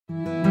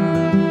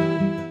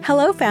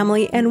Hello,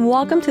 family, and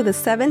welcome to the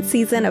 7th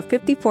season of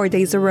 54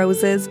 Days of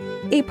Roses,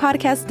 a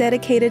podcast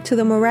dedicated to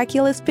the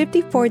miraculous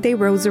 54-day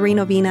Rosary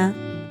Novena.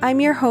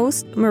 I'm your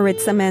host,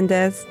 Maritza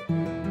Mendez.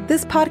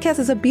 This podcast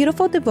is a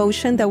beautiful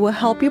devotion that will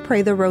help you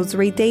pray the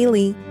Rosary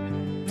daily.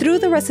 Through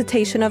the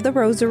recitation of the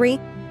Rosary,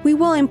 we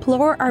will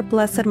implore our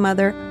Blessed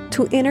Mother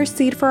to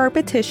intercede for our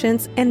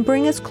petitions and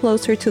bring us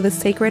closer to the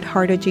Sacred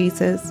Heart of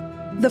Jesus.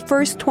 The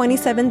first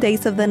 27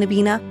 days of the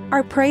Novena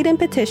are prayed in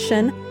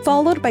petition,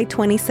 followed by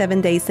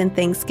 27 days in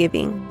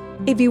thanksgiving.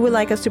 If you would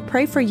like us to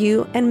pray for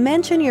you and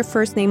mention your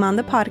first name on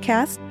the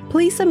podcast,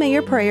 please submit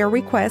your prayer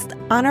request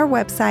on our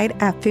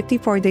website at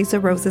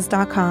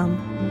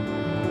 54daysofroses.com.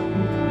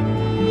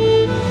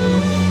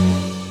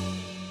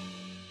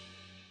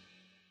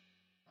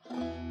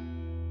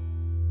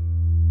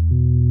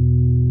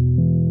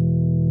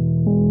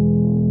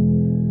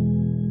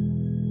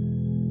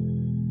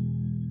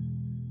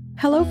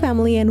 Hello,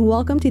 family, and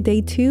welcome to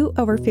day 2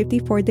 of our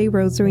 54-day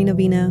Rosary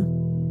Novena.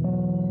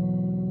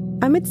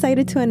 I'm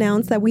excited to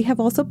announce that we have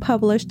also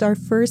published our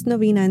first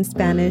novena in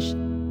Spanish.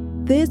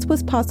 This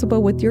was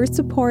possible with your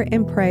support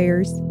and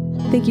prayers.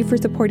 Thank you for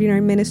supporting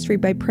our ministry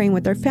by praying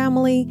with our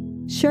family,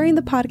 sharing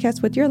the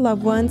podcast with your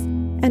loved ones,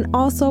 and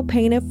also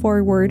paying it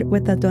forward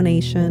with a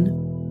donation.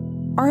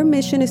 Our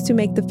mission is to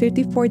make the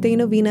 54-day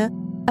novena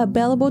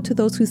available to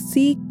those who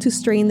seek to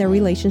strengthen their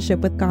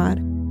relationship with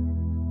God.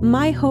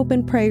 My hope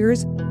and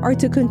prayers are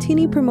to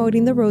continue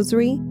promoting the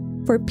Rosary,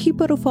 for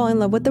people to fall in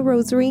love with the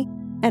Rosary,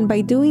 and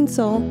by doing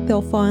so,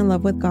 they'll fall in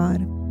love with God.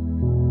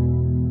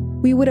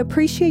 We would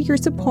appreciate your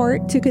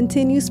support to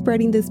continue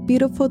spreading this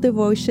beautiful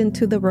devotion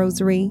to the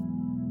Rosary.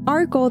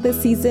 Our goal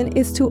this season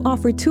is to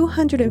offer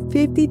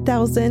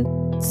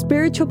 250,000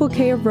 spiritual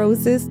bouquet of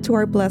roses to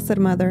our Blessed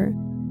Mother.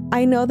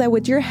 I know that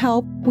with your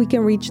help, we can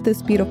reach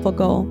this beautiful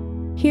goal.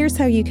 Here's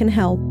how you can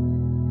help.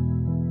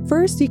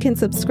 First, you can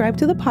subscribe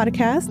to the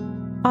podcast.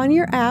 On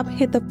your app,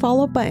 hit the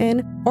follow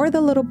button or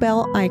the little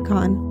bell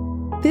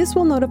icon. This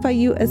will notify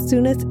you as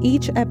soon as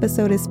each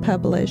episode is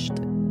published.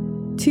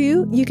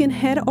 2, you can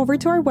head over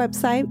to our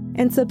website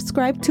and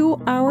subscribe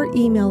to our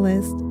email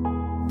list.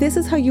 This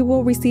is how you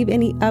will receive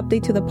any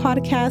update to the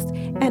podcast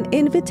and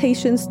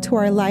invitations to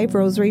our live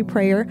Rosary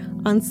prayer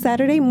on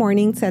Saturday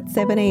mornings at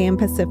 7 a.m.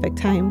 Pacific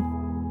time.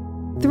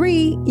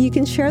 3, you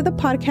can share the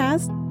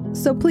podcast,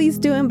 so please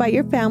do invite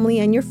your family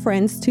and your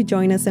friends to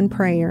join us in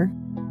prayer.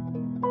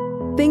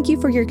 Thank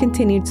you for your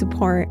continued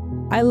support.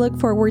 I look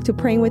forward to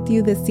praying with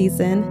you this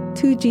season,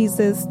 to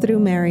Jesus through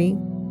Mary.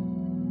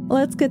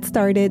 Let's get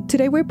started.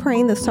 Today we're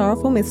praying the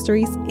Sorrowful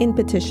Mysteries in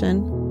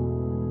petition.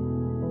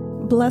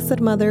 Blessed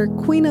Mother,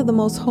 Queen of the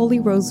Most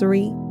Holy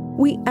Rosary,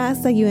 we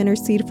ask that you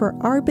intercede for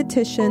our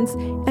petitions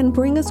and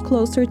bring us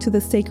closer to the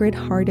Sacred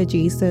Heart of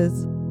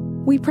Jesus.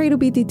 We pray to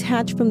be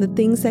detached from the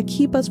things that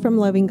keep us from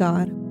loving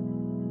God.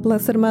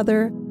 Blessed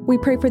Mother, we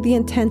pray for the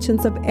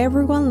intentions of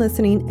everyone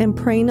listening and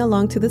praying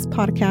along to this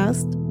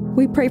podcast.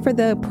 We pray for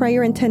the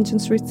prayer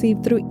intentions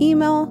received through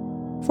email,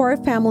 for our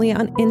family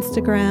on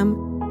Instagram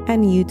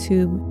and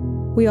YouTube.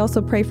 We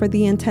also pray for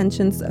the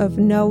intentions of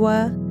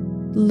Noah,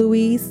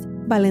 Luis,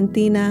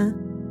 Valentina,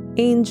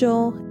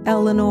 Angel,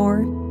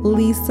 Eleanor,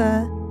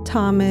 Lisa,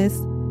 Thomas,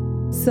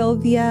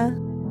 Sylvia,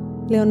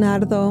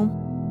 Leonardo,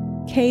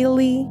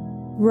 Kaylee,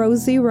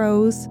 Rosie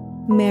Rose,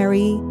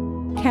 Mary,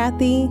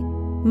 Kathy,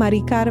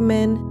 Mari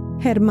Carmen,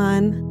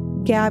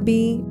 Herman,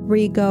 Gabby,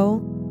 Rigo,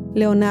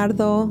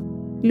 Leonardo,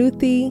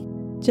 Luthi,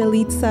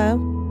 Jalitza,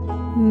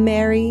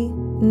 Mary,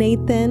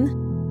 Nathan,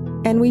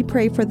 and we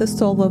pray for the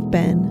soul of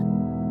Ben.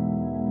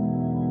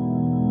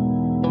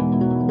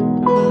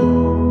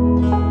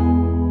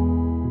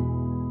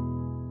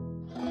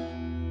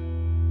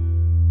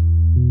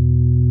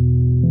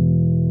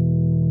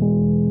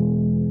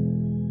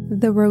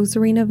 The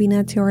Rosary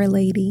Novena to Our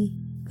Lady,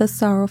 the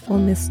Sorrowful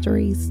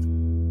Mysteries.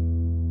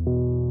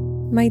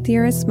 My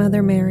dearest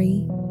Mother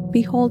Mary,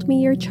 behold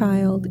me your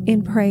child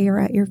in prayer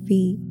at your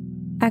feet.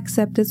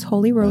 Accept this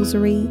Holy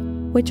Rosary,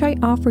 which I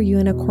offer you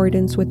in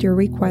accordance with your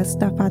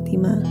request at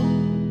Fatima,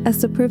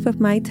 as a proof of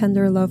my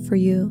tender love for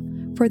you,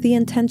 for the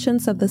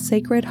intentions of the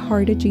Sacred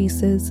Heart of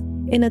Jesus,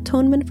 in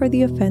atonement for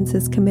the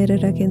offenses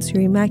committed against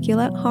your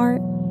Immaculate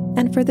Heart,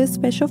 and for this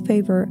special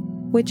favor,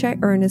 which I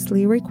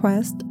earnestly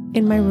request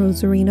in my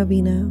Rosary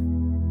Novena.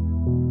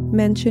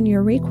 Mention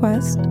your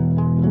request.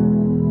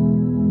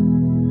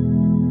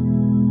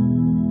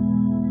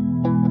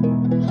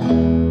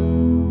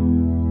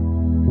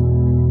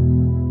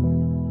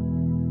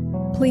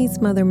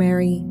 Please, Mother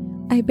Mary,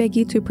 I beg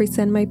you to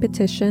present my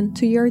petition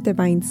to your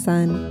Divine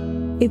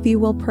Son. If you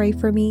will pray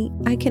for me,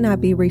 I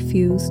cannot be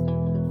refused.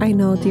 I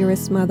know,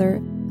 dearest Mother,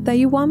 that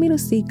you want me to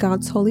seek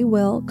God's holy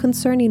will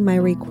concerning my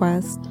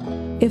request.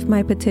 If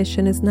my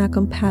petition is not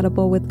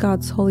compatible with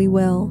God's holy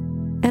will,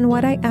 and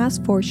what I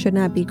ask for should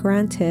not be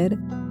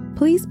granted,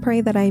 please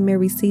pray that I may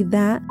receive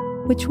that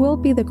which will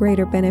be the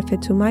greater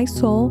benefit to my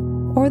soul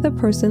or the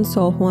person's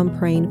soul who I'm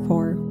praying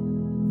for.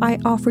 I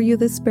offer you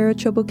this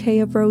spiritual bouquet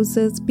of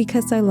roses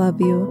because I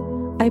love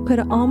you. I put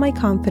all my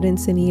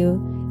confidence in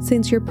you,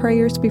 since your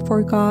prayers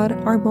before God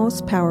are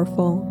most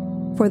powerful.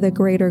 For the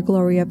greater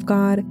glory of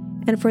God,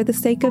 and for the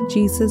sake of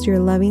Jesus, your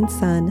loving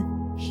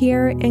Son,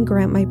 hear and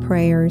grant my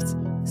prayers.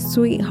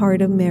 Sweet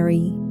Heart of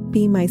Mary,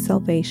 be my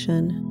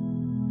salvation.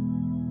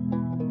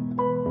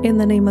 In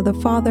the name of the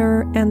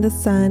Father, and the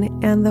Son,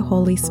 and the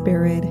Holy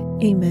Spirit.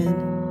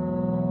 Amen.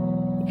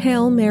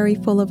 Hail Mary,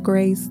 full of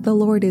grace, the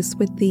Lord is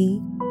with thee.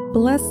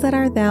 Blessed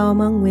art thou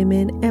among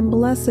women, and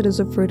blessed is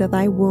the fruit of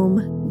thy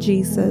womb,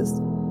 Jesus.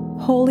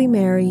 Holy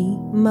Mary,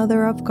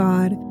 Mother of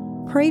God,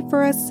 pray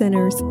for us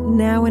sinners,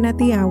 now and at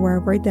the hour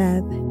of our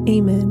death.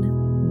 Amen.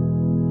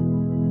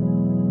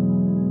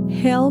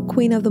 Hail,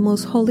 Queen of the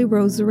Most Holy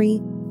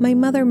Rosary, my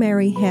Mother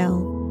Mary,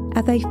 hail.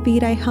 At thy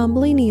feet I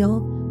humbly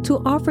kneel,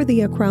 to offer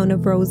thee a crown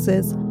of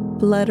roses,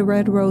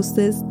 blood-red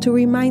roses, to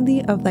remind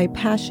thee of thy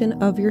passion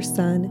of your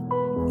Son.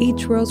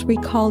 Each rose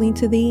recalling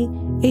to thee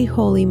a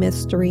holy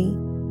mystery.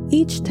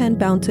 Each 10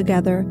 bound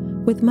together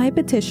with my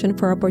petition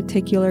for a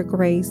particular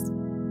grace.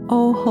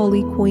 O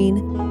Holy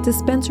Queen,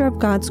 dispenser of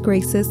God's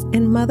graces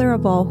and mother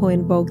of all who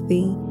invoke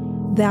thee,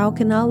 thou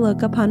cannot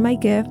look upon my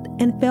gift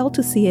and fail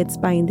to see its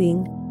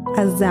binding.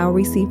 As thou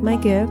receive my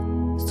gift,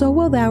 so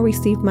will thou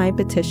receive my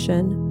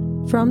petition.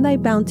 From thy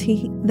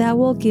bounty thou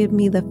wilt give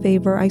me the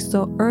favor I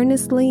so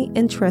earnestly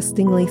and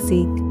trustingly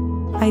seek.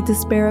 I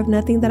despair of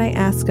nothing that I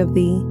ask of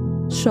thee.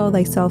 Show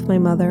thyself my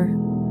mother.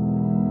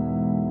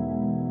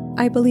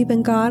 I believe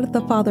in God,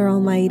 the Father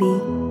Almighty,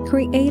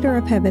 creator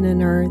of heaven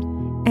and earth,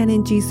 and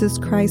in Jesus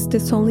Christ,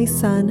 his only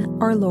Son,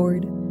 our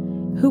Lord,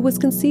 who was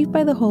conceived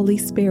by the Holy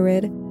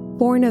Spirit,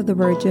 born of the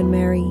Virgin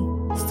Mary,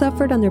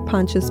 suffered under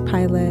Pontius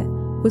Pilate,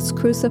 was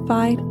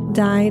crucified,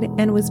 died,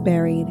 and was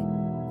buried.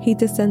 He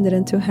descended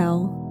into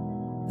hell.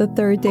 The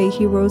third day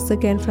he rose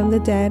again from the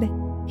dead.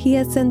 He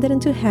ascended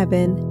into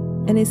heaven,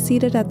 and is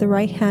seated at the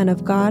right hand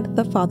of God,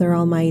 the Father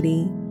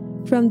Almighty.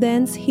 From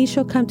thence he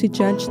shall come to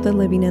judge the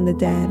living and the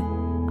dead.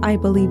 I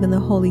believe in the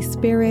Holy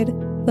Spirit,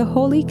 the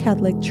Holy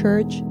Catholic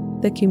Church,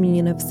 the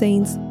communion of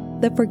saints,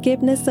 the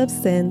forgiveness of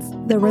sins,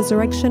 the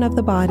resurrection of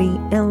the body,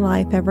 and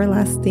life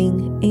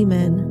everlasting.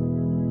 Amen.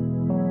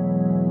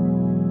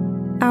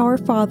 Our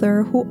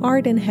Father, who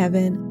art in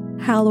heaven,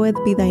 hallowed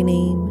be thy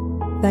name.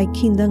 Thy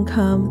kingdom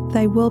come,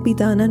 thy will be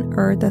done on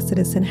earth as it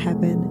is in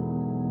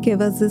heaven.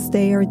 Give us this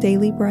day our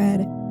daily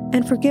bread,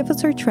 and forgive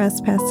us our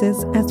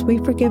trespasses as we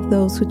forgive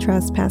those who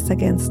trespass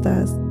against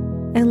us.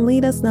 And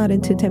lead us not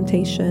into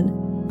temptation,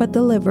 but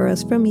deliver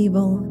us from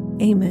evil.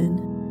 Amen.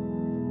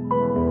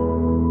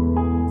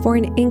 For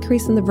an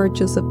increase in the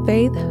virtues of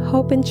faith,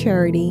 hope, and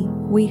charity,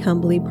 we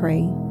humbly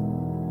pray.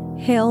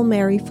 Hail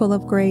Mary, full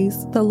of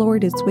grace, the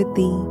Lord is with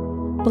thee.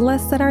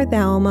 Blessed art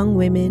thou among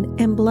women,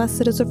 and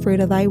blessed is the fruit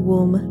of thy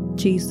womb,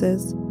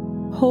 Jesus.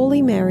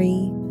 Holy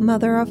Mary,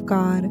 Mother of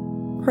God,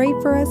 pray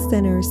for us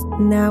sinners,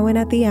 now and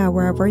at the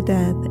hour of our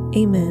death.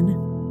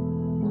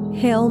 Amen.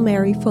 Hail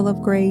Mary, full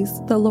of grace,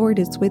 the Lord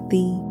is with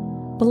thee.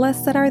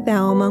 Blessed art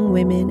thou among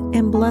women,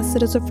 and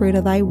blessed is the fruit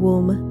of thy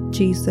womb,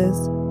 Jesus.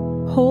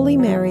 Holy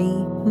Mary,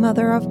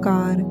 Mother of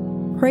God,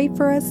 pray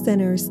for us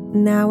sinners,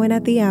 now and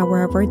at the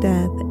hour of our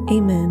death.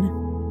 Amen.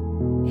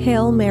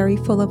 Hail Mary,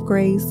 full of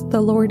grace, the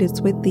Lord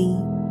is with thee.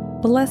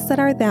 Blessed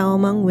art thou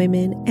among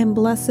women, and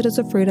blessed is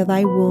the fruit of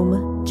thy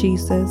womb,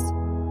 Jesus.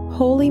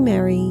 Holy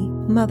Mary,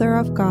 Mother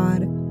of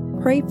God,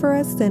 pray for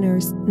us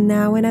sinners,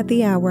 now and at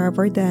the hour of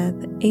our death.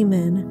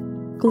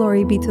 Amen.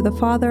 Glory be to the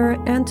Father,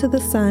 and to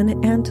the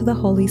Son, and to the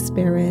Holy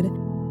Spirit,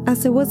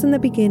 as it was in the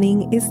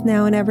beginning, is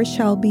now, and ever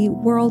shall be,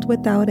 world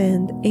without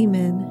end.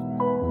 Amen.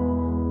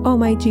 O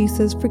my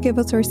Jesus, forgive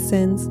us our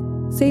sins,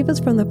 save us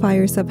from the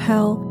fires of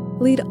hell,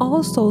 lead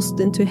all souls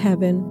into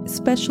heaven,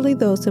 especially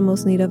those in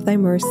most need of thy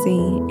mercy.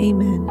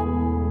 Amen.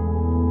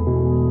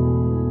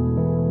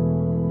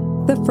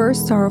 The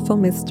first sorrowful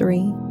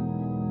mystery.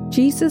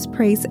 Jesus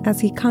prays as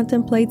he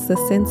contemplates the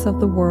sins of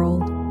the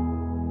world.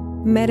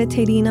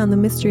 Meditating on the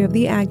mystery of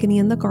the agony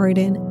in the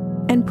garden,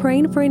 and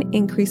praying for an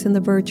increase in the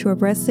virtue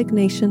of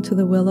resignation to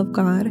the will of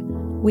God,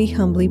 we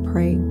humbly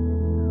pray.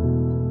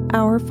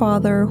 Our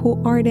Father,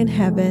 who art in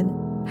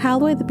heaven,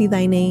 hallowed be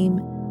thy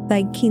name.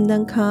 Thy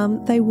kingdom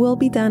come, thy will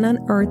be done on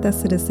earth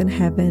as it is in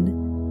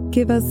heaven.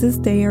 Give us this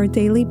day our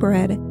daily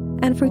bread,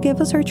 and forgive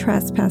us our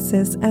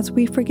trespasses as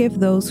we forgive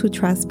those who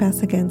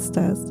trespass against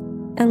us.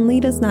 And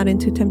lead us not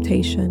into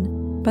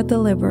temptation, but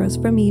deliver us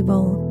from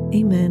evil.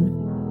 Amen.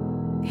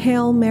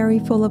 Hail Mary,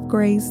 full of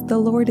grace, the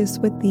Lord is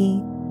with thee.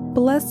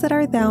 Blessed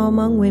art thou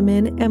among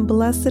women, and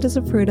blessed is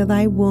the fruit of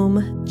thy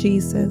womb,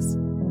 Jesus.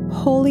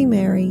 Holy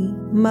Mary,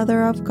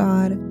 Mother of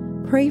God,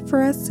 pray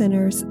for us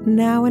sinners,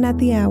 now and at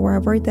the hour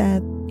of our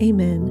death.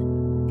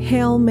 Amen.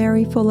 Hail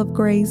Mary, full of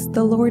grace,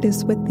 the Lord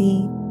is with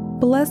thee.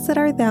 Blessed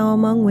art thou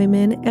among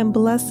women, and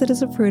blessed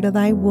is the fruit of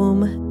thy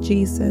womb,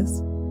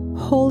 Jesus.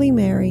 Holy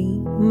Mary,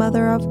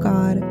 Mother of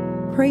God,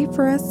 pray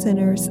for us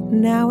sinners,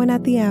 now and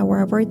at the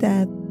hour of our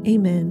death.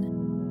 Amen.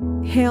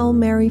 Hail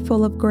Mary,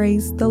 full of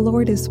grace, the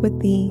Lord is with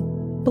thee.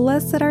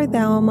 Blessed art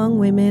thou among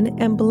women,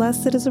 and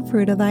blessed is the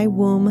fruit of thy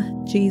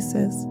womb,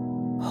 Jesus.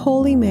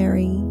 Holy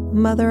Mary,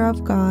 Mother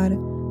of God,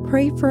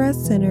 pray for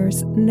us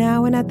sinners,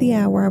 now and at the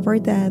hour of our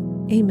death.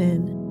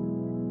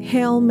 Amen.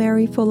 Hail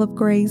Mary, full of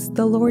grace,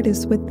 the Lord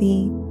is with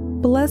thee.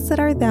 Blessed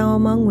art thou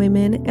among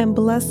women, and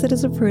blessed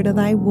is the fruit of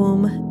thy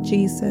womb,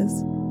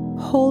 Jesus.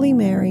 Holy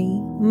Mary,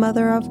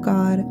 Mother of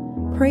God,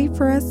 pray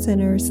for us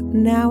sinners,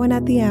 now and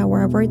at the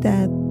hour of our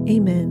death.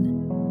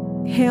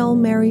 Amen. Hail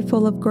Mary,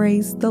 full of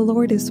grace, the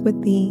Lord is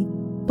with thee.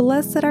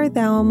 Blessed art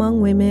thou among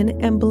women,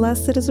 and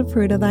blessed is the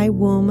fruit of thy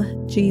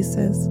womb,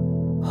 Jesus.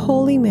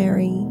 Holy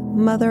Mary,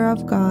 Mother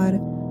of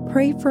God,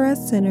 pray for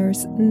us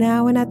sinners,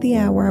 now and at the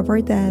hour of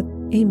our death.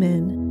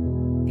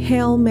 Amen.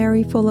 Hail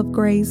Mary, full of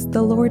grace,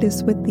 the Lord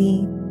is with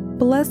thee.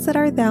 Blessed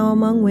art thou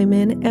among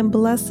women, and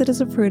blessed is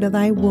the fruit of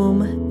thy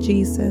womb,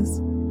 Jesus.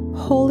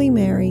 Holy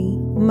Mary,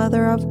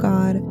 Mother of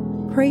God,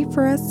 pray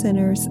for us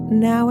sinners,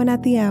 now and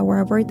at the hour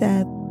of our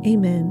death.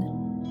 Amen.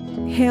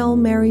 Hail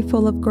Mary,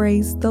 full of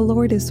grace, the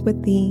Lord is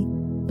with thee.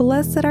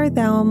 Blessed art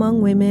thou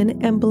among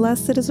women, and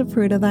blessed is the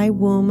fruit of thy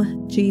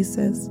womb,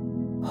 Jesus.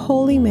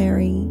 Holy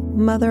Mary,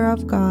 Mother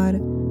of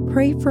God,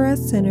 pray for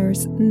us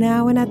sinners,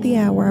 now and at the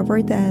hour of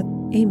our death.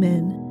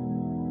 Amen.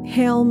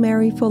 Hail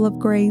Mary, full of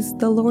grace,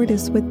 the Lord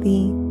is with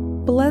thee.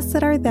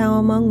 Blessed art thou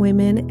among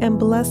women, and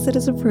blessed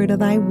is the fruit of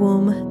thy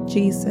womb,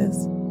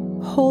 Jesus.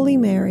 Holy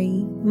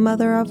Mary,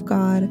 Mother of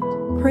God,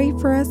 pray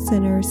for us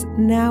sinners,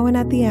 now and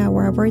at the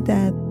hour of our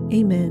death.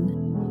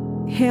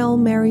 Amen. Hail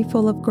Mary,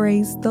 full of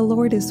grace, the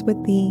Lord is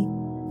with thee.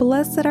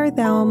 Blessed art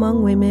thou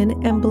among women,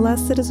 and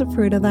blessed is the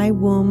fruit of thy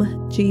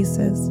womb,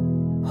 Jesus.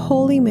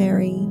 Holy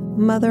Mary,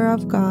 Mother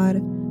of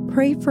God,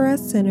 pray for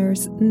us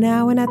sinners,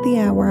 now and at the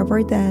hour of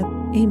our death.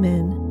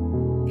 Amen.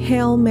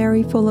 Hail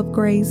Mary, full of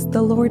grace,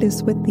 the Lord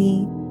is with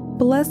thee.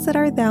 Blessed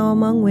art thou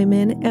among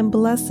women, and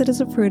blessed is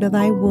the fruit of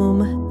thy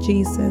womb,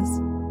 Jesus.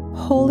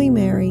 Holy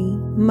Mary,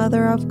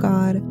 Mother of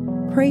God,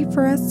 pray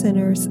for us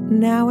sinners,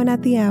 now and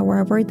at the hour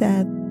of our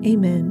death.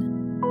 Amen.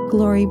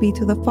 Glory be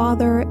to the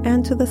Father,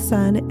 and to the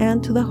Son,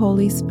 and to the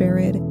Holy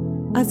Spirit,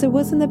 as it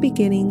was in the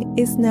beginning,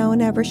 is now,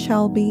 and ever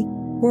shall be,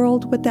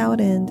 world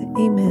without end.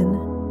 Amen.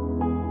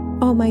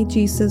 O my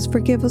Jesus,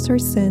 forgive us our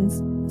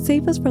sins,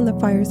 save us from the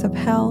fires of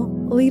hell,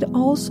 lead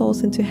all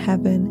souls into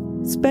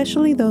heaven,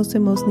 especially those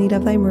in most need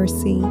of thy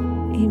mercy.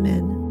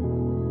 Amen.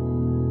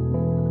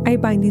 I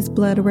bind these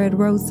blood-red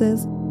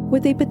roses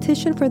with a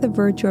petition for the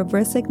virtue of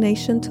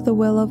resignation to the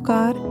will of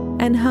God,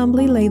 and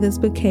humbly lay this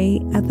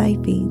bouquet at thy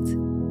feet.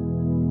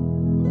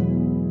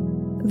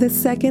 The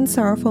second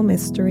sorrowful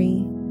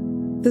mystery,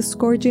 the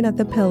scourging at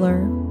the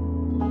pillar.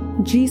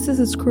 Jesus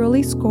is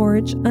cruelly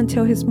scourged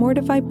until his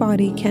mortified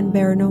body can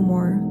bear no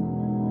more.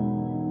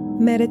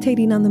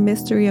 Meditating on the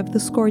mystery of the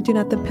scourging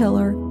at the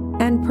pillar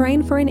and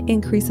praying for an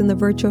increase in the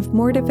virtue of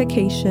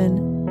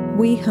mortification,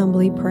 we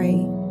humbly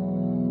pray.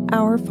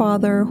 Our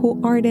Father, who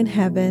art in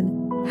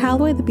heaven,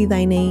 hallowed be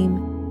thy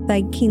name.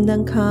 Thy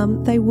kingdom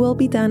come, thy will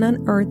be done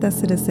on earth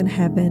as it is in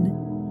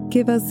heaven.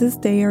 Give us this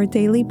day our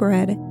daily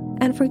bread,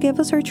 and forgive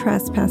us our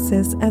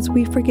trespasses as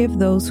we forgive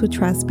those who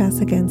trespass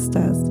against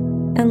us.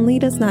 And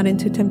lead us not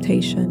into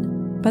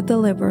temptation, but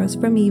deliver us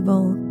from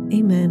evil.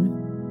 Amen.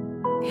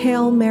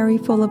 Hail Mary,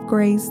 full of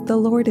grace, the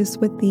Lord is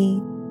with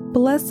thee.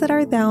 Blessed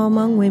art thou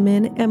among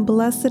women, and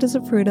blessed is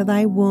the fruit of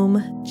thy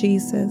womb,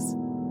 Jesus.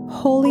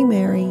 Holy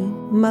Mary,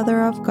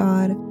 Mother of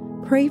God,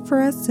 pray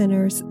for us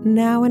sinners,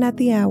 now and at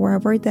the hour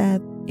of our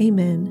death.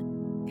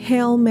 Amen.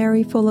 Hail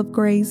Mary, full of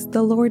grace,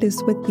 the Lord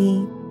is with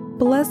thee.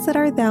 Blessed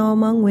art thou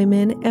among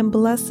women, and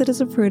blessed is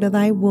the fruit of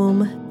thy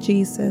womb,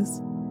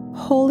 Jesus.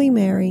 Holy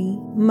Mary,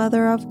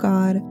 Mother of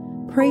God,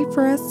 pray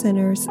for us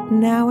sinners,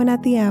 now and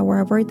at the hour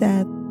of our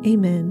death.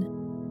 Amen.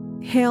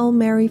 Hail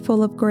Mary,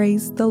 full of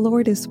grace, the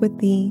Lord is with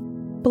thee.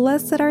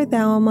 Blessed art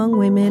thou among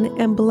women,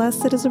 and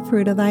blessed is the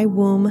fruit of thy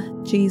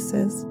womb,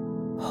 Jesus.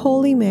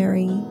 Holy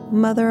Mary,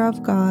 Mother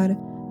of God,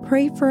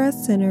 pray for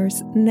us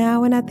sinners,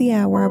 now and at the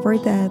hour of our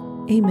death.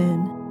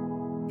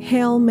 Amen.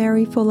 Hail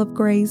Mary, full of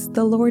grace,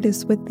 the Lord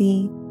is with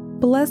thee.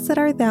 Blessed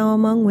art thou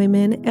among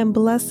women, and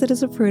blessed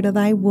is the fruit of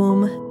thy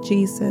womb,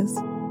 Jesus.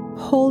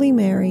 Holy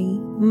Mary,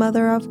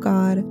 Mother of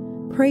God,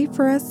 pray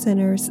for us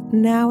sinners,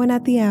 now and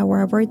at the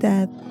hour of our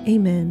death.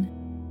 Amen.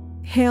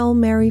 Hail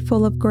Mary,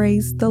 full of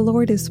grace, the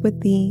Lord is with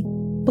thee.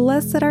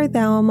 Blessed art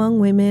thou among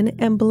women,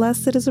 and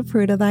blessed is the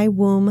fruit of thy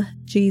womb,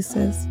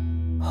 Jesus.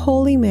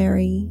 Holy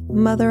Mary,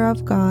 Mother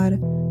of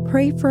God,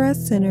 pray for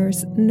us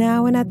sinners,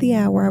 now and at the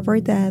hour of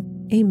our death.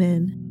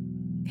 Amen.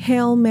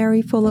 Hail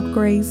Mary, full of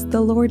grace, the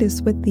Lord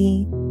is with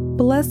thee.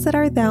 Blessed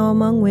art thou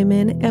among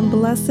women, and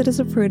blessed is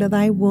the fruit of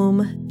thy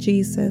womb,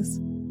 Jesus.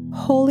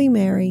 Holy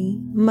Mary,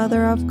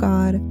 Mother of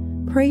God,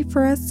 pray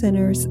for us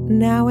sinners,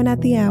 now and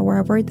at the hour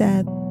of our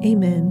death.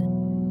 Amen.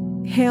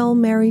 Hail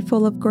Mary,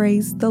 full of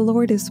grace, the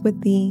Lord is with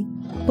thee.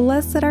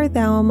 Blessed art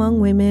thou among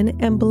women,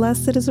 and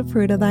blessed is the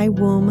fruit of thy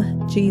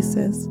womb,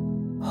 Jesus.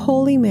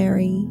 Holy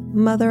Mary,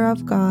 Mother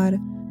of God,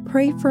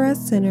 pray for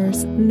us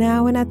sinners,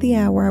 now and at the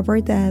hour of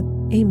our death.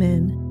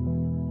 Amen.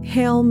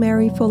 Hail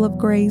Mary, full of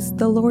grace,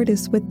 the Lord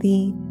is with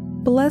thee.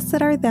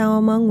 Blessed art thou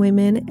among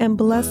women, and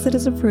blessed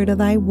is the fruit of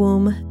thy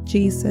womb,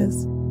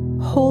 Jesus.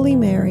 Holy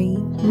Mary,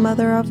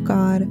 Mother of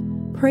God,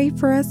 pray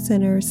for us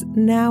sinners,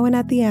 now and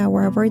at the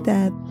hour of our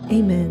death.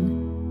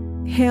 Amen.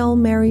 Hail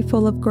Mary,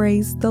 full of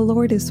grace, the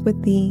Lord is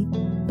with thee.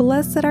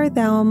 Blessed art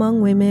thou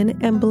among women,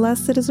 and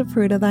blessed is the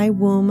fruit of thy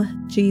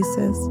womb,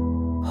 Jesus.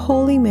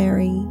 Holy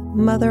Mary,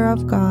 Mother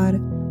of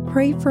God,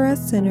 pray for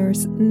us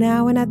sinners,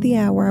 now and at the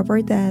hour of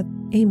our death.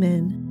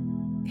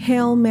 Amen.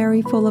 Hail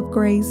Mary, full of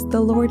grace, the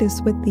Lord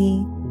is with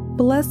thee.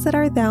 Blessed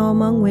art thou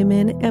among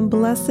women, and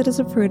blessed is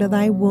the fruit of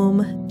thy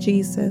womb,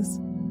 Jesus.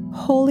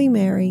 Holy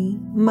Mary,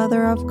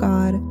 Mother of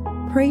God,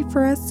 pray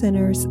for us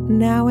sinners,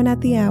 now and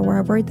at the hour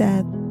of our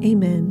death.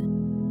 Amen.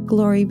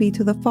 Glory be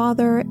to the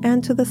Father,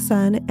 and to the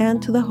Son,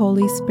 and to the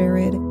Holy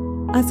Spirit,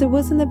 as it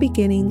was in the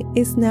beginning,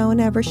 is now,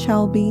 and ever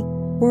shall be,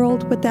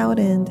 world without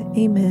end.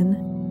 Amen.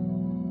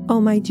 O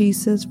my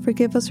Jesus,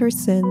 forgive us our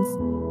sins,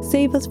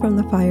 save us from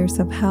the fires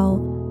of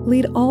hell,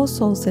 lead all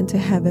souls into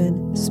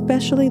heaven,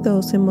 especially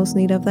those in most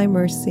need of thy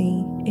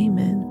mercy.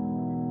 Amen.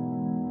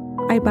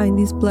 I bind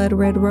these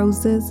blood-red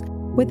roses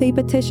with a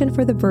petition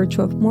for the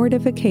virtue of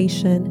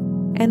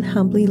mortification, and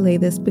humbly lay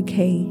this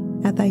bouquet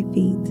at thy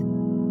feet.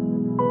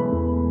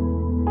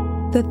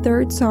 The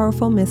third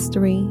sorrowful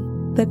mystery,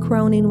 the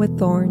crowning with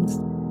thorns.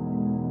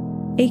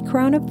 A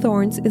crown of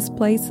thorns is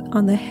placed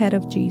on the head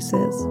of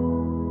Jesus.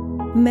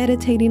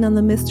 Meditating on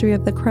the mystery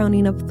of the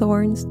crowning of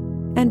thorns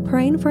and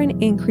praying for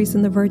an increase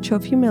in the virtue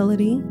of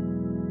humility,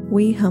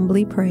 we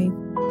humbly pray.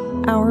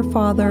 Our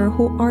Father,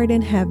 who art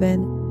in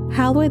heaven,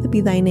 hallowed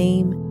be thy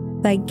name.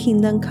 Thy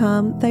kingdom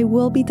come, thy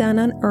will be done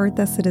on earth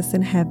as it is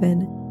in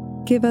heaven.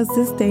 Give us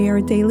this day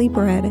our daily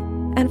bread,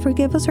 and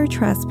forgive us our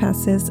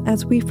trespasses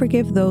as we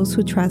forgive those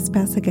who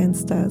trespass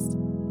against us.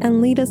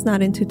 And lead us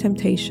not into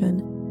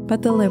temptation,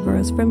 but deliver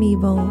us from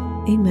evil.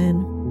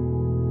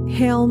 Amen.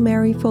 Hail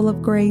Mary, full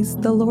of grace,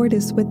 the Lord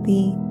is with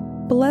thee.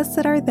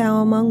 Blessed art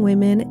thou among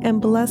women, and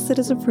blessed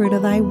is the fruit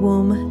of thy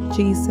womb,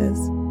 Jesus.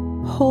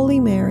 Holy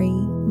Mary,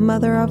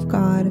 Mother of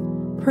God,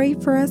 pray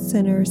for us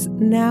sinners,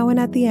 now and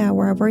at the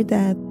hour of our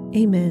death.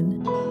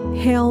 Amen.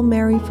 Hail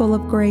Mary, full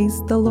of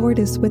grace, the Lord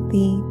is with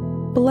thee.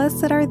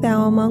 Blessed art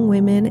thou among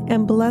women,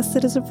 and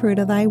blessed is the fruit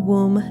of thy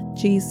womb,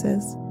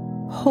 Jesus.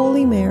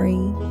 Holy Mary,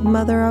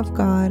 Mother of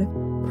God,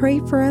 pray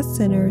for us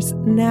sinners,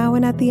 now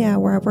and at the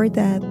hour of our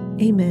death.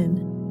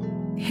 Amen.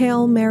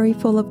 Hail Mary,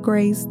 full of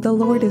grace, the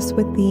Lord is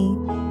with thee.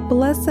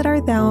 Blessed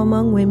art thou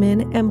among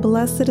women, and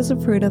blessed is the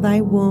fruit of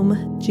thy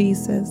womb,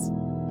 Jesus.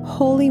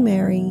 Holy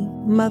Mary,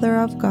 Mother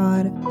of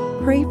God,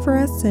 pray for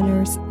us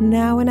sinners,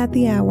 now and at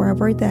the hour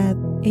of our death.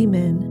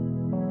 Amen.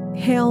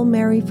 Hail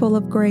Mary, full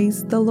of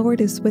grace, the Lord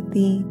is with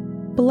thee.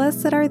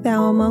 Blessed art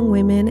thou among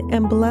women,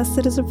 and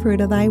blessed is the fruit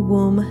of thy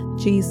womb,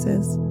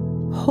 Jesus.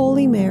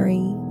 Holy Mary,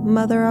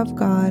 Mother of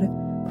God,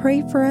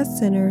 pray for us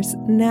sinners,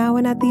 now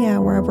and at the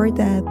hour of our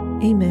death.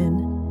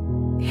 Amen.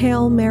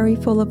 Hail Mary,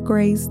 full of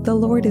grace, the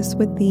Lord is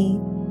with thee.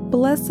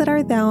 Blessed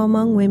art thou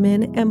among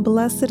women, and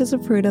blessed is the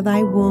fruit of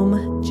thy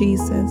womb,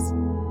 Jesus.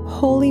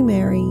 Holy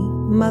Mary,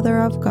 Mother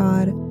of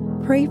God,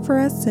 pray for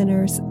us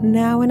sinners,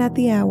 now and at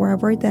the hour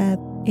of our death.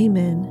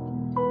 Amen.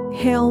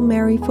 Hail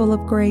Mary, full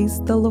of grace,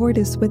 the Lord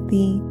is with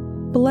thee.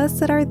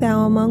 Blessed art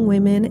thou among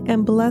women,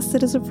 and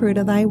blessed is the fruit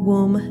of thy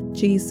womb,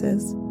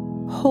 Jesus.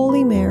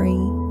 Holy Mary,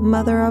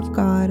 Mother of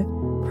God,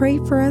 pray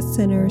for us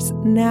sinners,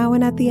 now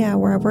and at the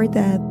hour of our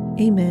death.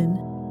 Amen.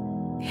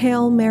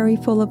 Hail Mary,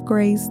 full of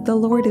grace, the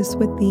Lord is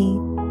with thee.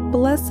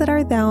 Blessed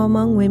art thou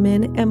among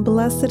women, and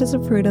blessed is the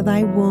fruit of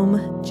thy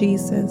womb,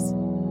 Jesus.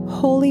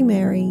 Holy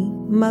Mary,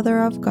 Mother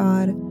of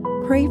God,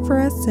 pray for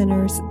us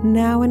sinners,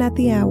 now and at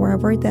the hour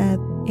of our death.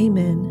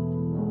 Amen.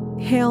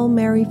 Hail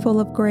Mary, full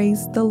of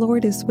grace, the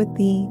Lord is with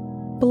thee.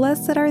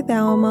 Blessed art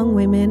thou among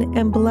women,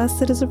 and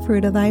blessed is the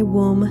fruit of thy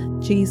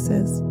womb,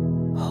 Jesus.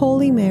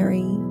 Holy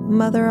Mary,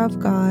 Mother of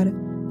God,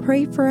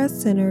 pray for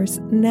us sinners,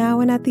 now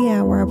and at the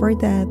hour of our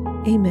death.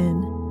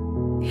 Amen.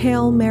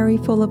 Hail Mary,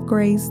 full of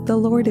grace, the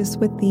Lord is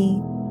with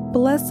thee.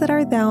 Blessed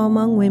art thou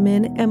among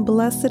women, and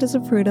blessed is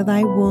the fruit of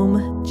thy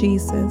womb,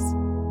 Jesus.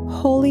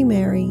 Holy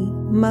Mary,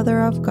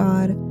 Mother of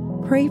God,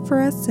 pray for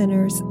us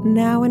sinners,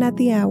 now and at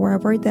the hour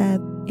of our death.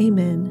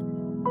 Amen.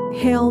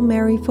 Hail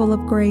Mary, full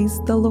of grace,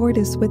 the Lord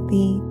is with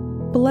thee.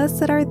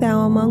 Blessed art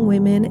thou among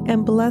women,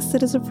 and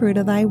blessed is the fruit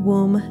of thy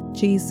womb,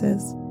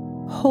 Jesus.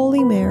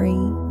 Holy Mary,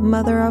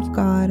 Mother of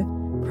God,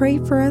 pray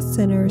for us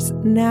sinners,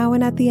 now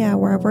and at the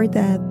hour of our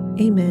death.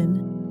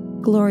 Amen.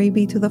 Glory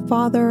be to the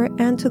Father,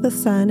 and to the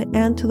Son,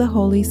 and to the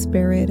Holy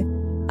Spirit,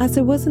 as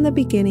it was in the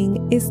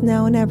beginning, is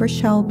now, and ever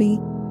shall be,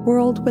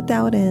 world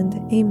without end.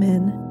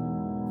 Amen.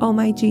 O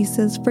my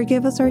Jesus,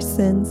 forgive us our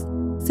sins,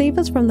 save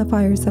us from the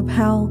fires of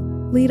hell,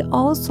 lead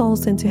all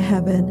souls into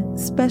heaven,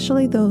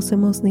 especially those in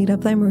most need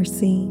of thy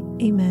mercy.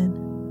 Amen.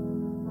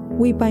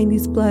 We bind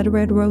these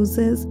blood-red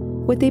roses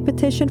with a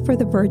petition for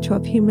the virtue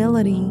of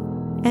humility,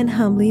 and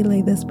humbly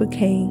lay this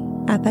bouquet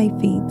at thy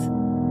feet.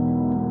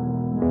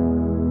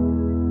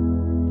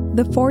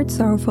 The fourth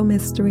sorrowful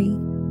mystery,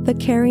 the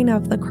carrying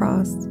of the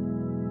cross.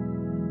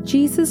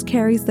 Jesus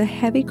carries the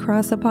heavy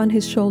cross upon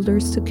his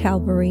shoulders to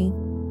Calvary.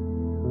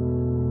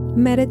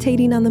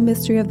 Meditating on the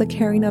mystery of the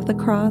carrying of the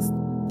cross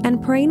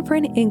and praying for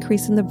an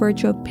increase in the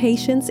virtue of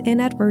patience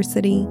in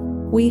adversity,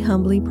 we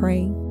humbly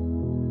pray.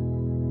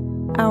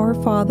 Our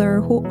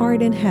Father, who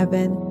art in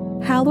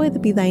heaven,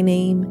 hallowed be thy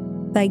name.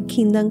 Thy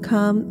kingdom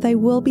come, thy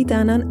will be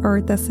done on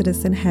earth as it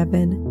is in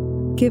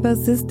heaven. Give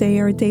us this day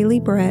our daily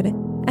bread,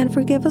 and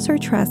forgive us our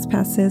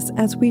trespasses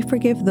as we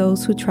forgive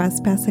those who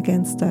trespass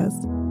against us.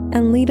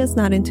 And lead us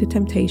not into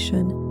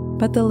temptation,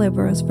 but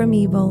deliver us from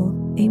evil.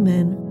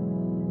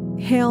 Amen.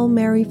 Hail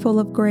Mary, full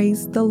of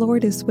grace, the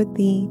Lord is with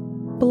thee.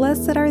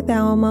 Blessed art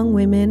thou among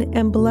women,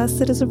 and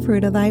blessed is the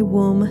fruit of thy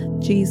womb,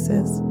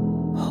 Jesus.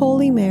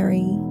 Holy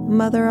Mary,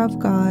 Mother of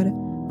God,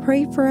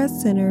 pray for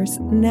us sinners,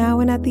 now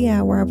and at the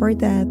hour of our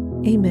death.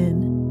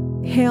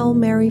 Amen. Hail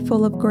Mary,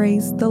 full of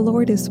grace, the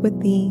Lord is with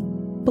thee.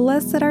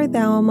 Blessed art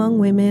thou among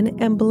women,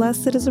 and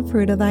blessed is the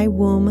fruit of thy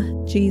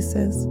womb,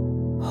 Jesus.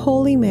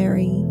 Holy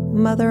Mary,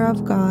 Mother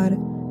of God,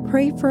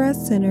 pray for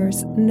us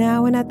sinners,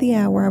 now and at the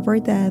hour of our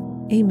death.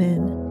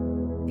 Amen.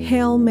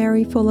 Hail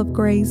Mary, full of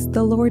grace,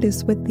 the Lord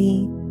is with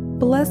thee.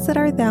 Blessed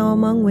art thou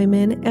among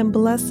women, and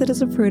blessed is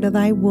the fruit of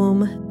thy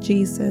womb,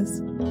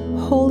 Jesus.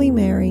 Holy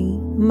Mary,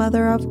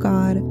 Mother of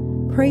God,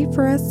 pray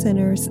for us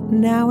sinners,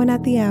 now and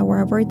at the hour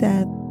of our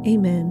death.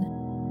 Amen.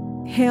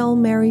 Hail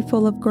Mary,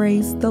 full of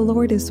grace, the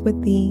Lord is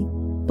with thee.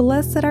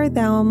 Blessed art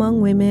thou among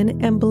women,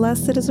 and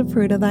blessed is the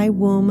fruit of thy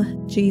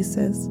womb,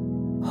 Jesus.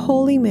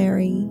 Holy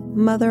Mary,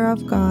 Mother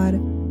of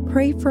God,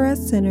 pray for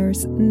us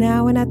sinners,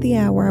 now and at the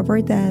hour of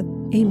our death.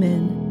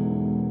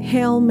 Amen.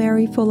 Hail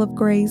Mary, full of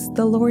grace,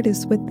 the Lord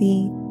is with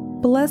thee.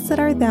 Blessed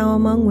art thou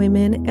among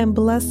women, and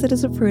blessed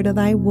is the fruit of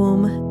thy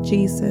womb,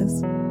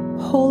 Jesus.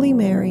 Holy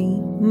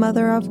Mary,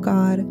 Mother of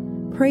God,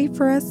 pray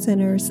for us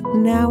sinners,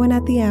 now and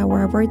at the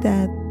hour of our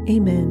death.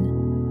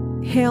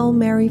 Amen. Hail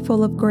Mary,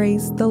 full of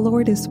grace, the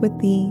Lord is with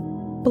thee.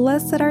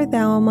 Blessed art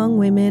thou among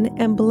women,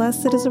 and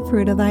blessed is the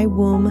fruit of thy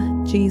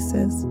womb,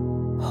 Jesus.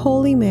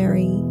 Holy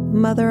Mary,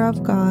 Mother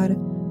of God,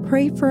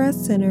 pray for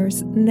us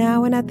sinners,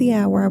 now and at the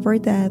hour of our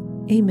death.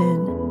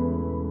 Amen.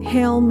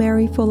 Hail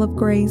Mary, full of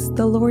grace,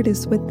 the Lord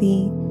is with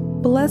thee.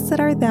 Blessed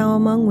art thou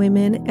among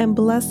women, and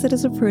blessed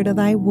is the fruit of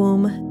thy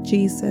womb,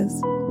 Jesus.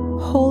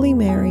 Holy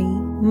Mary,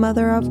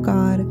 Mother of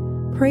God,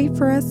 pray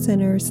for us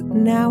sinners,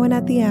 now and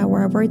at the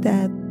hour of our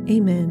death.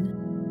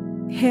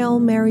 Amen. Hail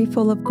Mary,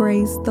 full of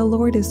grace, the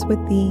Lord is with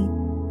thee.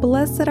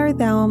 Blessed art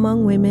thou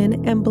among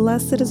women, and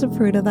blessed is the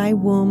fruit of thy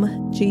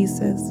womb,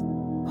 Jesus.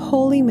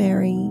 Holy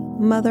Mary,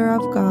 Mother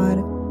of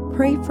God,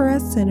 pray for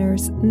us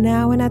sinners,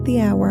 now and at the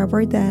hour of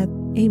our death.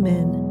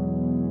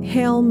 Amen.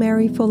 Hail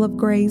Mary, full of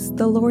grace,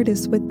 the Lord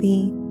is with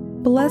thee.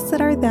 Blessed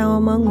art thou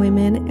among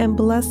women, and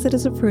blessed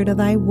is the fruit of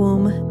thy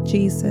womb,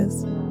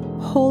 Jesus.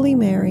 Holy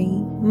Mary,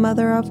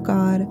 Mother of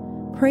God,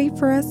 pray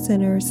for us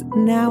sinners,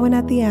 now and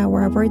at the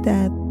hour of our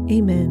death.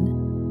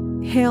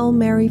 Amen. Hail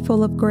Mary,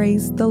 full of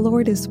grace, the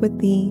Lord is with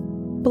thee.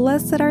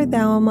 Blessed art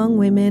thou among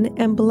women,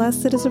 and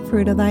blessed is the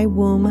fruit of thy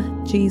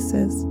womb,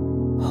 Jesus.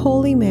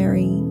 Holy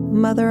Mary,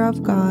 Mother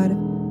of God,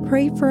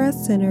 pray for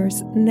us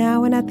sinners,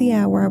 now and at the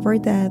hour of our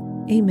death.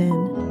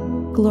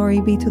 Amen.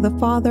 Glory be to the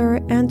Father,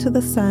 and to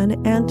the Son,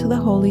 and to the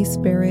Holy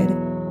Spirit,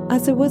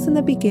 as it was in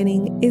the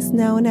beginning, is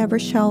now, and ever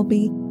shall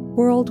be,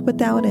 world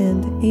without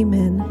end.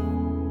 Amen.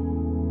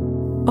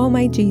 O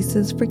my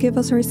Jesus, forgive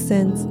us our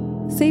sins,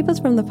 save us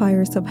from the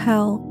fires of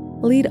hell,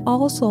 lead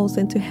all souls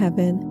into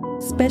heaven,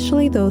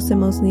 especially those in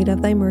most need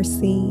of thy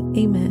mercy.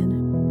 Amen.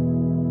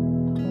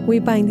 We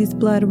bind these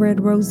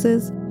blood-red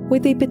roses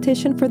with a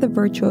petition for the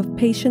virtue of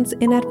patience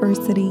in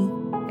adversity,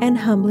 and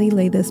humbly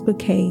lay this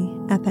bouquet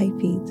at thy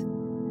feet.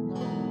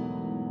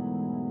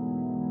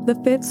 The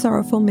fifth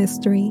sorrowful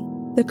mystery,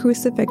 the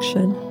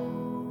Crucifixion.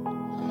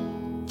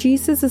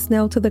 Jesus is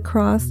nailed to the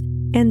cross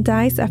and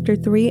dies after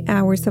 3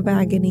 hours of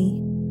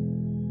agony.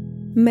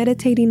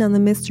 Meditating on the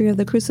mystery of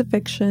the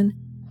crucifixion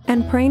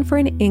and praying for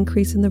an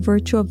increase in the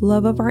virtue of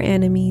love of our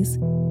enemies,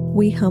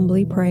 we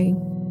humbly pray.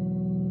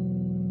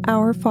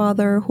 Our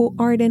Father, who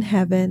art in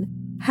heaven,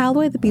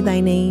 hallowed be thy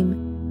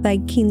name. Thy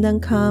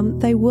kingdom come,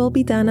 thy will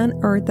be done on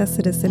earth as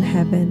it is in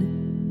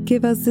heaven.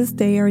 Give us this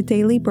day our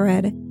daily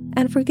bread,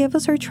 and forgive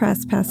us our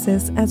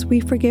trespasses as we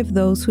forgive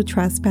those who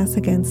trespass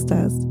against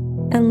us.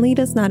 And lead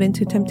us not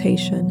into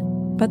temptation,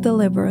 but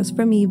deliver us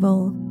from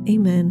evil.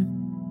 Amen.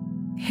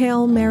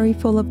 Hail Mary,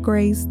 full of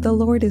grace, the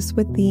Lord is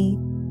with thee.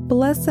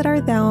 Blessed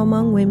art thou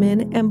among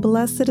women, and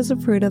blessed is the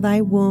fruit of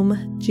thy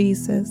womb,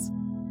 Jesus.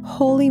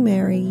 Holy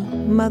Mary,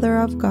 Mother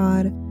of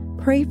God,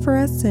 pray for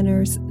us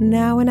sinners,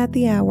 now and at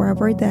the hour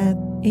of our death.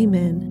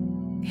 Amen.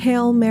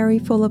 Hail Mary,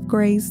 full of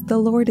grace, the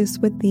Lord is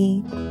with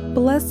thee.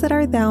 Blessed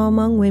art thou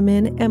among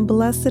women, and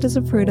blessed is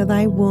the fruit of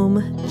thy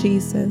womb,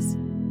 Jesus.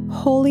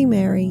 Holy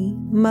Mary,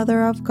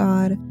 Mother of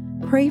God,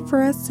 pray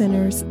for us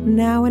sinners,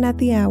 now and at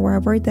the hour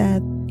of our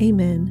death.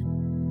 Amen.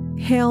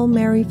 Hail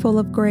Mary, full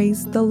of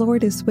grace, the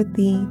Lord is with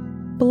thee.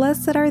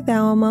 Blessed art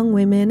thou among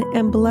women,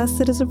 and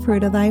blessed is the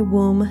fruit of thy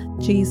womb,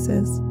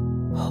 Jesus.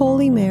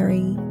 Holy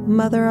Mary,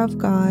 Mother of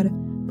God,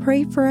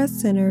 pray for us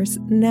sinners,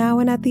 now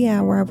and at the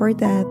hour of our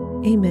death.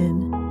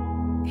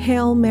 Amen.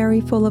 Hail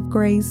Mary, full of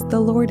grace, the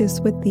Lord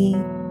is with thee.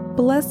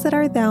 Blessed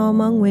art thou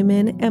among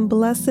women, and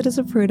blessed is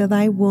the fruit of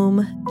thy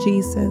womb,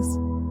 Jesus.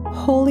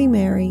 Holy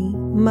Mary,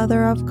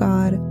 Mother of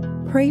God,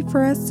 pray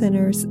for us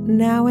sinners,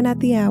 now and at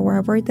the hour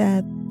of our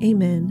death.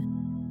 Amen.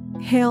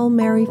 Hail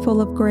Mary,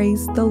 full of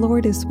grace, the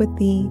Lord is with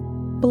thee.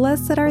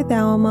 Blessed art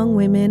thou among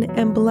women,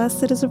 and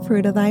blessed is the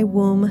fruit of thy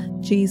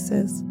womb,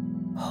 Jesus.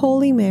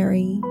 Holy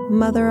Mary,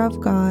 Mother of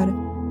God,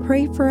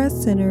 pray for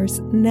us sinners,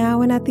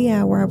 now and at the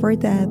hour of our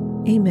death.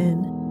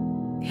 Amen.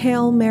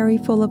 Hail Mary,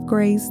 full of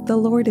grace, the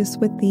Lord is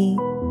with thee.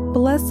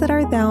 Blessed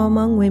art thou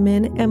among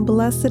women, and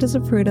blessed is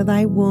the fruit of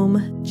thy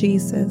womb,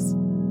 Jesus.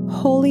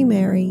 Holy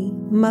Mary,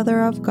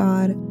 Mother of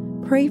God,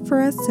 pray for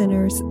us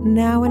sinners,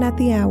 now and at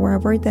the hour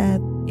of our death.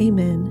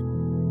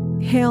 Amen.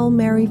 Hail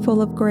Mary,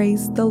 full of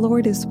grace, the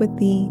Lord is with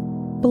thee.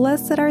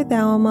 Blessed art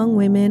thou among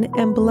women,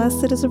 and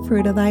blessed is the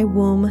fruit of thy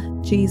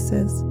womb,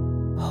 Jesus.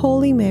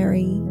 Holy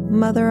Mary,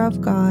 Mother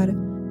of God,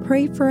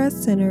 pray for us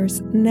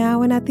sinners,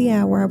 now and at the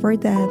hour of our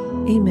death.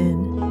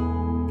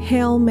 Amen.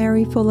 Hail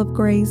Mary, full of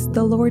grace,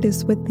 the Lord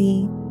is with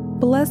thee.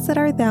 Blessed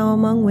art thou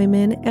among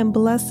women, and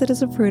blessed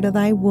is the fruit of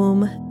thy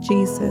womb,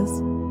 Jesus.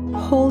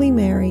 Holy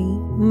Mary,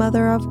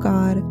 Mother of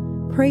God,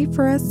 pray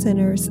for us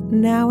sinners,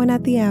 now and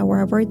at the hour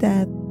of our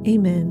death.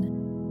 Amen.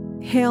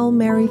 Hail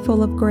Mary,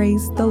 full of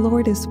grace, the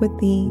Lord is with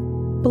thee.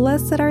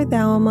 Blessed art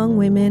thou among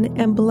women,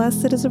 and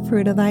blessed is the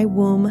fruit of thy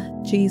womb,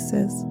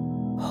 Jesus.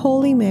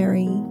 Holy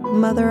Mary,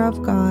 Mother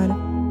of God,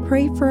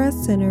 pray for us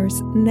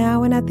sinners,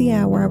 now and at the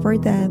hour of our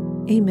death.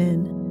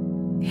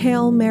 Amen.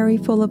 Hail Mary,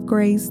 full of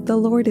grace, the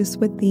Lord is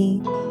with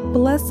thee.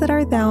 Blessed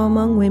art thou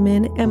among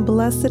women, and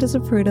blessed is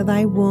the fruit of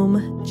thy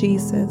womb,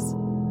 Jesus.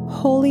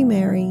 Holy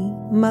Mary,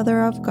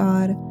 Mother of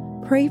God,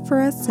 pray for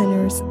us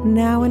sinners,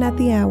 now and at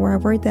the hour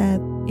of our death.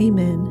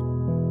 Amen.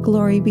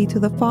 Glory be to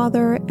the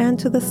Father, and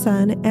to the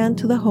Son, and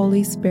to the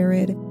Holy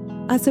Spirit,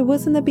 as it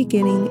was in the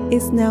beginning,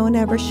 is now, and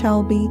ever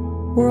shall be,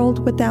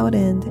 world without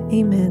end.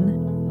 Amen.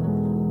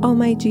 O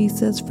my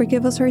Jesus,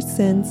 forgive us our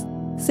sins,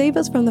 save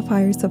us from the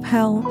fires of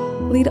hell,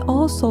 lead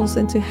all souls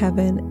into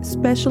heaven,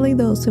 especially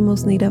those in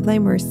most need of thy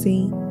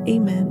mercy.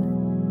 Amen.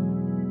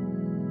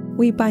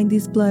 We bind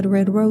these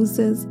blood-red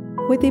roses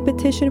with a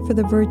petition for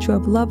the virtue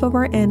of love of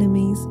our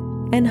enemies,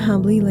 and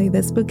humbly lay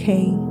this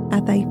bouquet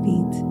at thy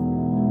feet.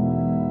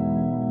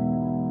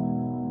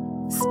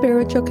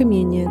 Spiritual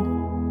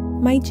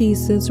Communion. My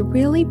Jesus,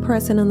 really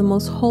present in the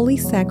most holy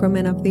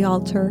sacrament of the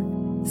altar,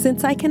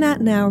 since I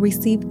cannot now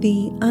receive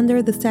thee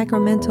under the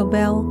sacramental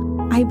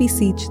veil, I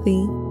beseech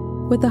thee,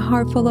 with a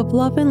heart full of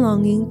love and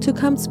longing, to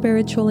come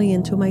spiritually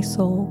into my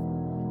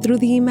soul, through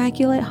the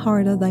Immaculate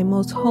Heart of thy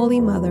most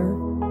holy Mother,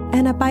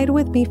 and abide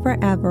with me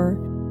forever,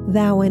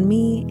 thou in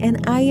me,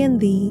 and I in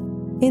thee,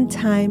 in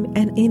time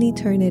and in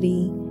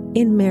eternity.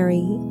 In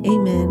Mary.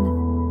 Amen.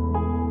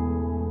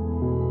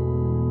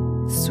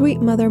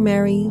 Sweet Mother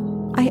Mary,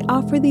 I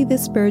offer thee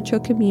this spiritual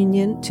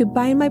communion to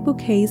bind my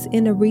bouquets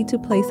in a wreath to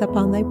place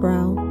upon thy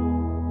brow.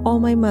 O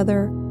my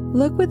Mother,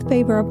 look with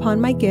favor upon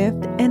my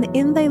gift, and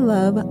in thy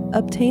love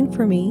obtain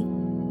for me.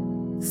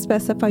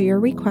 Specify your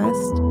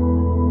request.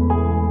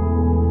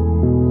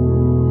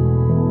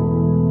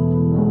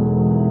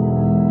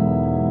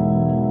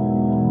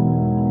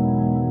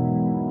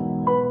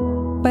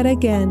 But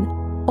again,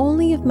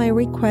 only if my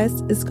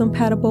request is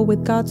compatible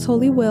with God's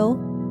holy will,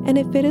 and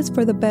if it is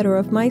for the better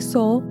of my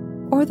soul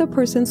or the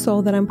person's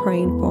soul that I'm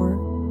praying for.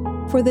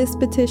 For this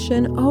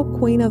petition, O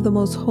Queen of the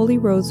Most Holy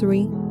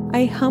Rosary,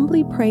 I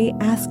humbly pray,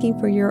 asking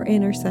for your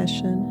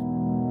intercession.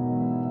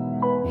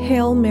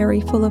 Hail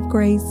Mary, full of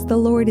grace, the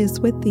Lord is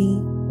with thee.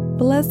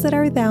 Blessed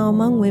art thou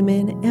among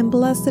women, and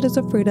blessed is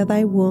the fruit of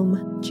thy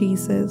womb,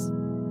 Jesus.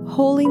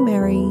 Holy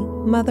Mary,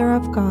 Mother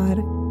of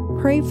God,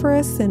 pray for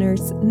us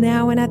sinners,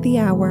 now and at the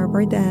hour of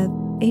our death.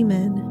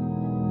 Amen.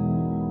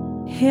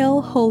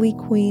 Hail, Holy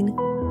Queen,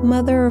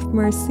 Mother of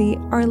mercy,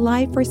 our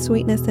life, our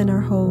sweetness, and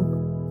our hope.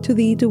 To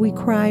thee do we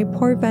cry,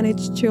 poor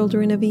vanished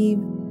children of Eve.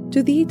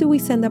 To thee do we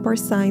send up our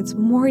sighs,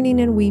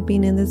 mourning and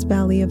weeping in this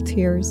valley of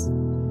tears.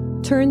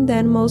 Turn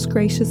then, most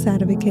gracious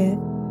Advocate,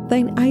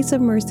 thine eyes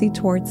of mercy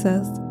towards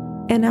us,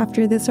 and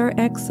after this our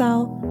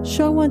exile,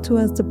 show unto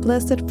us the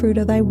blessed fruit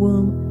of thy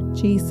womb,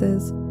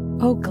 Jesus.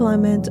 O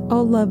clement,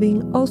 O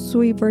loving, O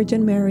sweet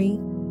Virgin Mary,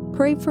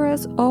 pray for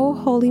us, O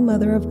Holy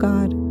Mother of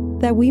God,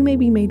 that we may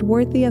be made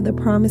worthy of the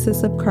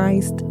promises of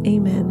Christ.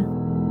 Amen.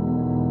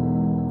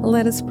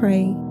 Let us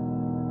pray.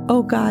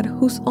 O God,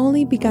 whose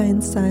only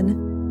begotten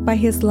Son, by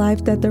his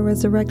life, death, and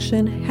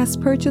resurrection, has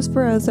purchased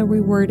for us a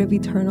reward of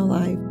eternal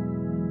life,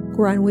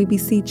 grant, we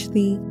beseech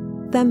thee,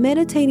 that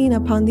meditating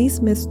upon these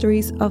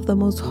mysteries of the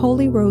most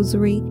holy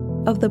Rosary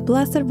of the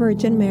Blessed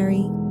Virgin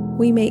Mary,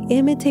 we may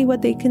imitate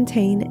what they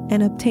contain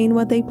and obtain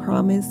what they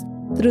promise,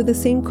 through the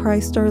same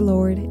Christ our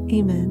Lord.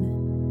 Amen.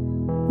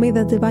 May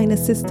the divine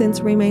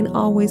assistance remain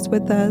always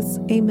with us.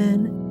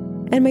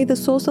 Amen. And may the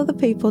souls of the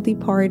faithful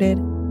departed,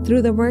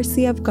 through the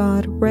mercy of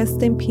God,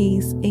 rest in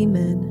peace.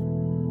 Amen.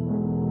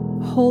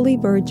 Holy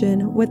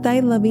Virgin, with thy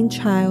loving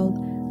child,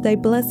 thy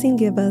blessing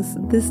give us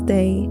this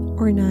day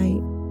or night.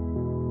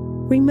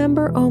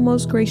 Remember, O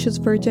most gracious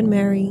Virgin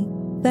Mary,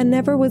 that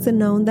never was it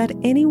known that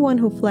anyone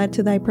who fled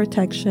to thy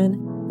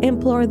protection,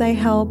 implored thy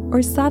help,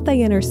 or sought thy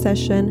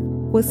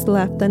intercession was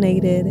left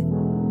unaided.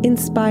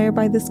 Inspired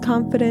by this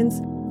confidence,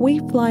 we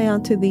fly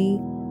unto thee.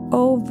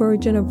 O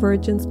Virgin of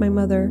Virgins, my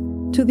Mother,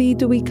 to thee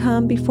do we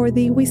come, before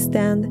thee we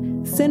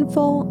stand,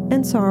 sinful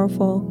and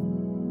sorrowful.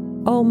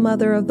 O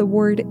Mother of the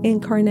Word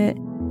incarnate,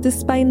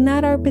 despise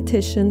not our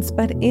petitions,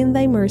 but in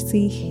thy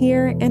mercy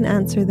hear and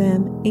answer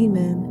them.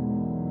 Amen.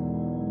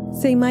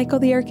 Saint Michael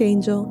the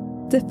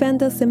Archangel,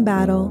 defend us in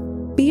battle.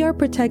 Be our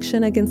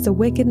protection against the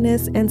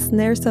wickedness and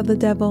snares of the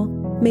devil.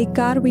 May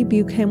God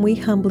rebuke him, we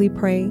humbly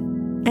pray.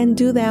 And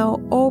do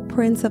thou, O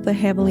Prince of the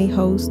heavenly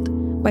host,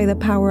 by the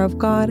power of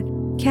God,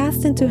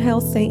 cast into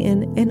hell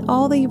Satan and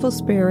all the evil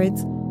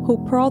spirits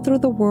who prowl through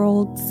the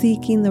world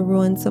seeking the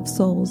ruins of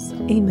souls.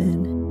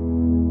 Amen.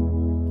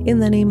 In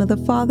the name of the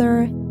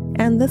Father,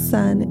 and the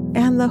Son,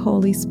 and the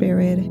Holy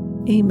Spirit.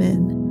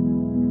 Amen.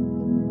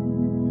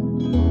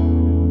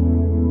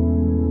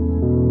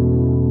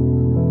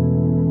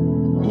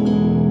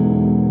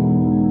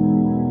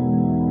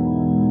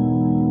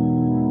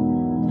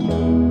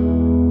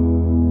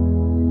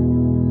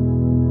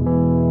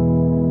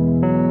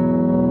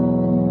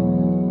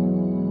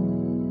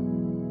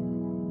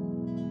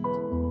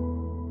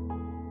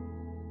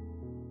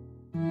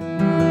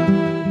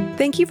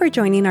 Thank you for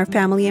joining our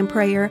family in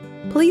prayer.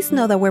 Please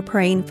know that we're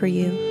praying for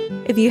you.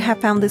 If you have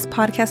found this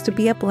podcast to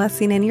be a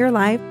blessing in your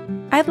life,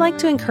 I'd like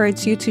to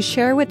encourage you to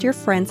share with your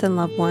friends and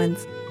loved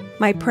ones.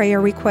 My prayer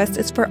request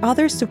is for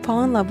others to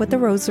fall in love with the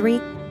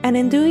Rosary, and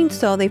in doing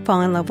so, they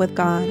fall in love with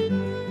God.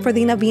 For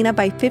the Novena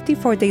by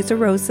 54 Days of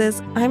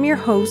Roses, I'm your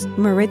host,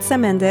 Maritza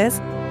Mendez.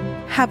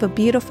 Have a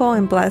beautiful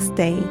and blessed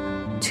day.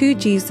 To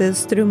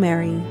Jesus through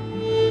Mary.